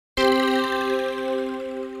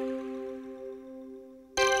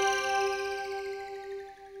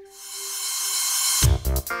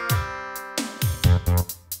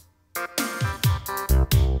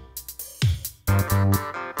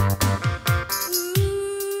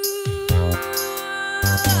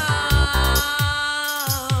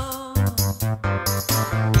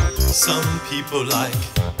people like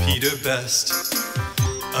Peter best,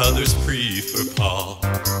 others prefer Paul.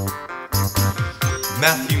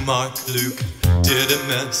 Matthew, Mark, Luke didn't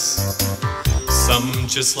miss, some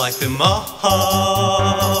just like them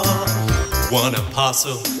all. One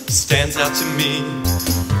apostle stands out to me.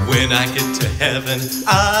 When I get to heaven,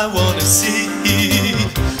 I wanna see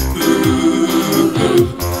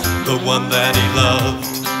the one that he loved.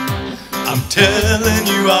 I'm telling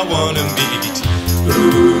you, I wanna meet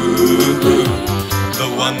the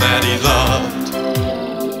one that he loved.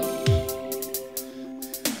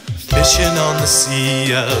 Fishing on the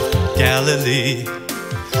Sea of Galilee,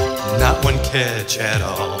 not one catch at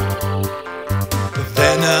all.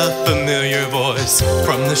 Then a familiar voice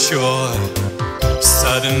from the shore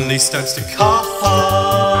suddenly starts to call.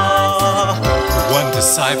 One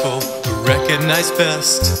disciple who recognized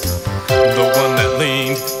best, the one that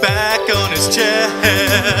leaned back on his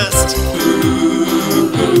chest.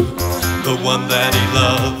 The one that he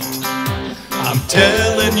loved. I'm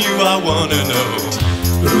telling you, I wanna know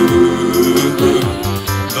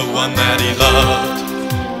the one that he loved.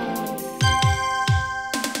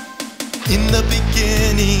 In the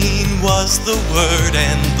beginning was the Word,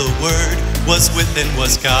 and the Word was with and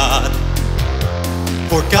was God.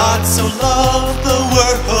 For God so loved the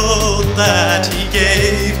world that he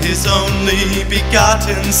gave his only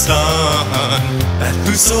begotten Son, that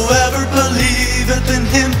whosoever believeth in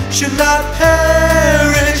him should not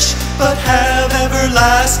perish, but have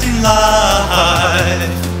everlasting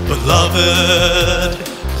life. Beloved,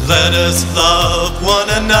 let us love one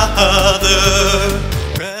another.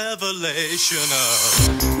 Revelation of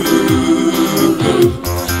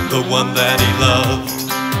the one that he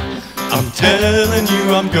loved. I'm telling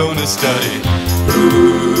you, I'm gonna study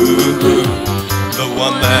the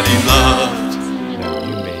one that he loved.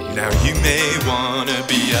 Now you may wanna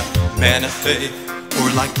be a man of faith, or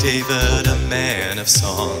like David, a man of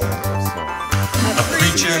song, a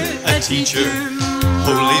preacher, a teacher,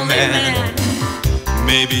 holy man.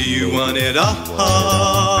 Maybe you want it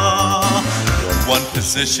all. One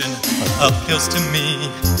position appeals to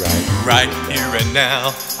me, right here and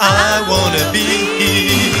now. I wanna be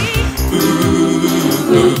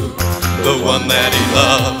the one that he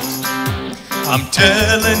loved. I'm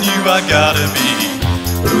telling you, I gotta be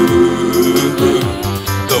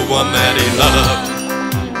the one that he loved.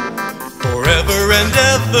 Forever and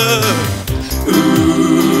ever,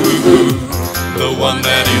 the one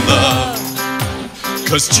that he loved.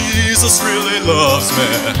 'Cause Jesus really loves me,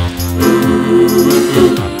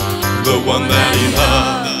 the one that he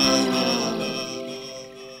loved.